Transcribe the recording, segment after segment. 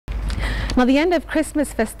Now, the end of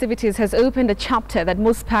Christmas festivities has opened a chapter that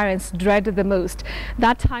most parents dread the most.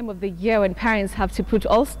 That time of the year when parents have to put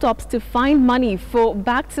all stops to find money for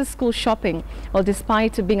back-to-school shopping. Well,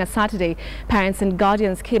 despite being a Saturday, parents and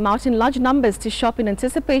guardians came out in large numbers to shop in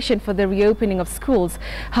anticipation for the reopening of schools.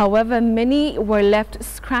 However, many were left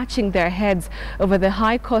scratching their heads over the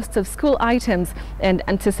high cost of school items and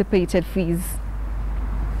anticipated fees.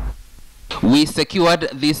 We secured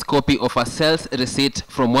this copy of a sales receipt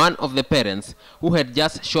from one of the parents who had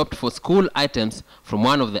just shopped for school items from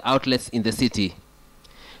one of the outlets in the city.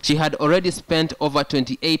 She had already spent over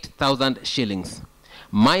 28,000 shillings.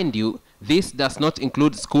 Mind you, this does not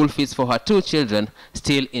include school fees for her 2 children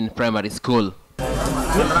still in primary school.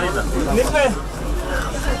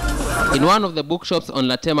 In one of the bookshops on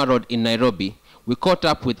Latema Road in Nairobi, we caught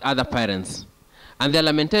up with other parents. And their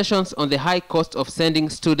lamentations on the high cost of sending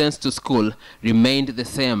students to school remained the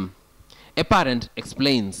same. A parent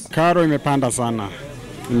explains. Karo imepanda sana.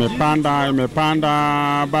 Imepanda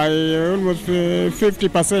by almost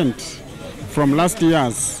 50% from last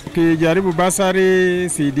year's. Ukijaribu basari,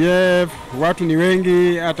 CDF, watu ni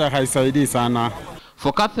wengi hata haisaidii sana.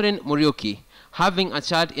 For Catherine Muriuki, having a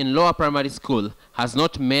child in lower primary school has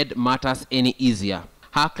not made matters any easier.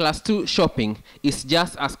 Her class 2 shopping is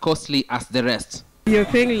just as costly as the rest. You're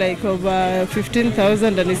paying like over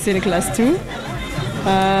 15,000 and it's in class 2.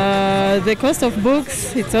 The cost of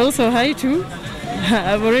books, it's also high too.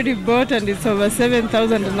 I've already bought and it's over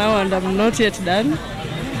 7,000 now and I'm not yet done.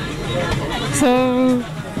 So,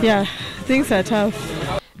 yeah, things are tough.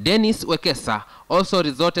 Dennis Wekesa also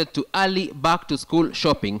resorted to early back-to-school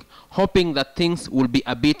shopping, hoping that things will be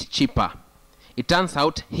a bit cheaper. It turns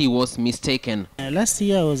out he was mistaken. Last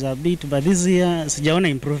year was a bit, but this year sijaona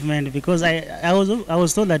improvement because I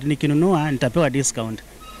was told that nikinunua nitapewa discount,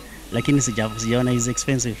 lakini sijaona is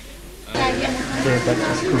expensive.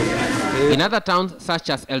 In other towns such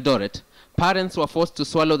as Eldoret, parents were forced to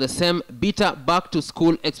swallow the same bitter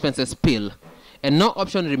back-to-school expenses pill, and no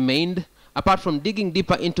option remained apart from digging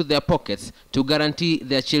deeper into their pockets to guarantee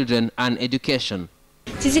their children an education.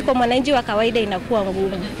 Sisi kwa mwananchi wa kawaida inakuwa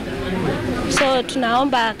ngumu. So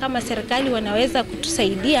tunaomba kama serikali wanaweza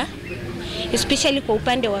kutusaidia, especially kwa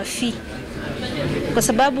upande wa fee. Kwa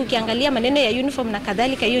sababu ukiangalia maneno ya uniform na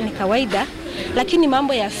kadhalika hiyo ni kawaida, lakini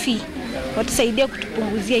mambo ya fee watusaidie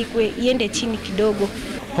kutupunguzia iende chini kidogo.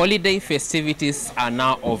 Holiday festivities are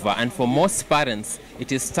now over, and for most parents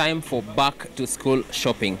it is time for back to school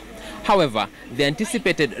shopping. However, the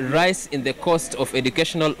anticipated rise in the cost of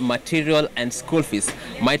educational material and school fees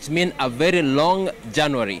might mean a very long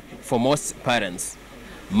January for most parents.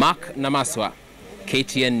 Mark Namaswa,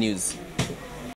 KTN News.